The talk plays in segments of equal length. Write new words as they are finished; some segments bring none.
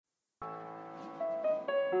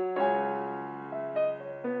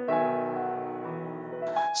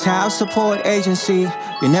Child support agency,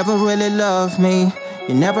 you never really loved me.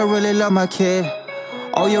 You never really loved my kid.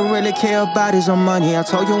 All you really care about is your money. I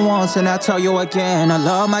told you once and I tell you again. I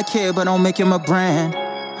love my kid, but don't make him a brand.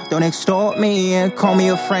 Don't extort me and call me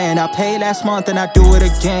a friend. I paid last month and I do it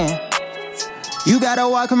again. You gotta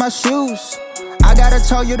walk in my shoes. I gotta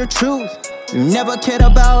tell you the truth. You never cared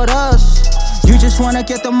about us. You just wanna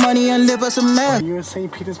get the money and live us a mess. Are you a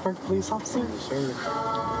St. Petersburg police officer? Sure.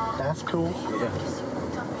 That's cool. Yeah.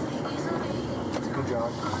 Good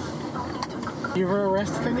job. You ever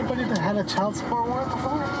arrested anybody that had a child support warrant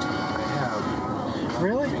before? I have.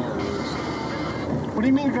 Really? What do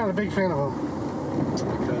you mean you're not a big fan of them?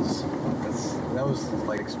 Because that was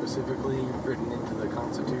like specifically written into the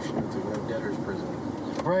Constitution to no debtor's prison.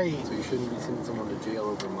 Right. So you shouldn't be sending someone to jail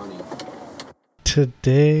over money.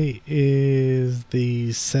 Today is the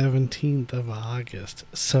 17th of August,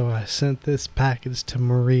 so I sent this package to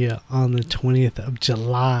Maria on the 20th of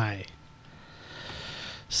July.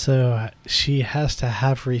 So she has to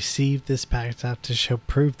have received this package. I have to show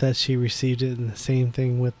proof that she received it, and the same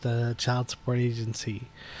thing with the child support agency.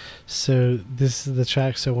 So this is the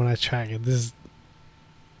track. So when I track it, this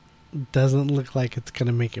doesn't look like it's going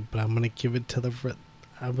to make it, but I'm going to give it to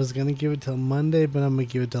I was going to give it till Monday, but I'm going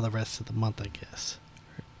to give it till the rest of the month, I guess.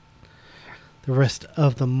 The rest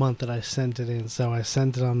of the month that I sent it in. So I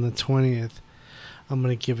sent it on the 20th. I'm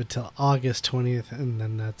going to give it till August 20th, and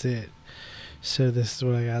then that's it. So this is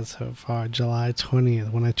what I got so far. July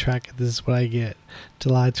 20th. When I track it, this is what I get.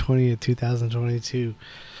 July 20th, 2022.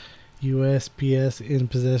 USPS in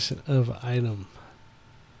possession of item.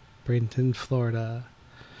 Bradenton, Florida.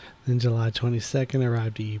 Then July 22nd,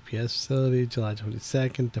 arrived at UPS facility. July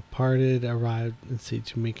 22nd, departed, arrived in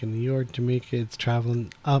Jamaica, New York. Jamaica, it's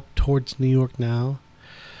traveling up towards New York now.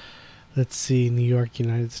 Let's see, New York,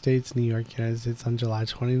 United States. New York, United States on July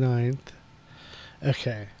 29th.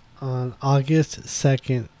 Okay. On August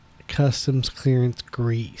 2nd, customs clearance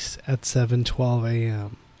Greece at 7:12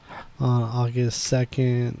 a.m. On August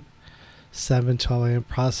 2nd, 7:12 a.m.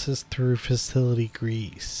 processed through facility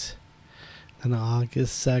Greece. Then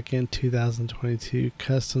August 2nd, 2022,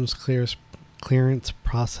 customs clearance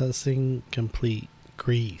processing complete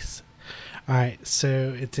Greece. Alright,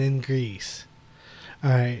 so it's in Greece.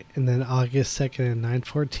 Alright, and then August 2nd at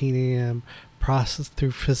 9:14 a.m. processed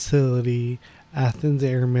through facility Athens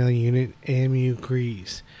Airmail Unit, AMU,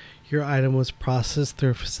 Greece. Your item was processed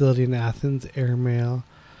through a facility in Athens Airmail,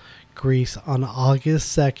 Greece on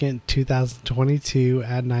August 2nd, 2022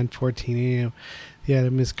 at 9:14 a.m. The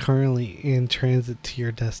item is currently in transit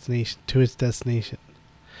to its destination.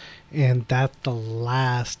 And that's the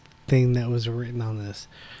last thing that was written on this.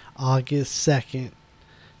 August 2nd,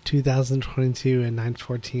 2022 at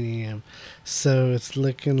 9:14 a.m. So it's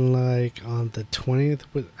looking like on the 20th,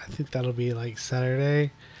 I think that'll be like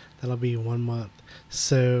Saturday. That'll be 1 month.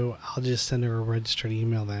 So I'll just send her a registered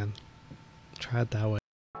email then. Try it that way.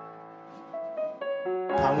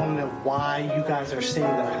 I want to know why you guys are saying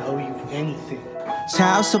that I owe you anything.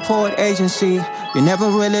 Child support agency, you never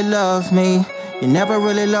really loved me. You never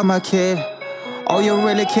really loved my kid. All you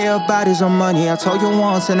really care about is your money. I told you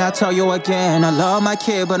once and I tell you again. I love my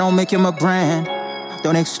kid, but don't make him a brand.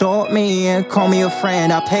 Don't extort me and call me a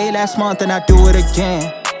friend. I paid last month and I do it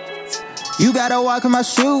again. You gotta walk in my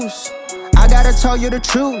shoes. I gotta tell you the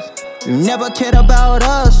truth. You never cared about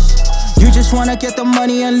us. You just wanna get the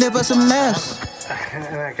money and live us a mess.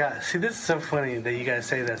 And see, this is so funny that you guys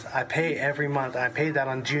say this. I pay every month. I paid that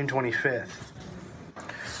on June 25th.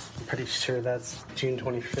 I'm pretty sure that's June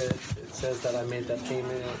 25th. It says that I made that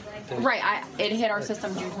payment. Right, it hit our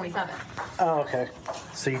system June 27th. Oh, okay.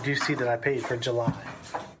 So you do see that I paid for July.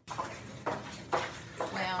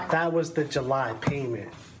 Well, That was the July payment.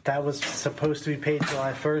 That was supposed to be paid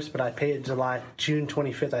July 1st, but I paid it June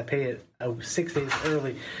 25th. I paid it 6 days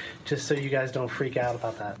early, just so you guys don't freak out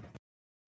about that.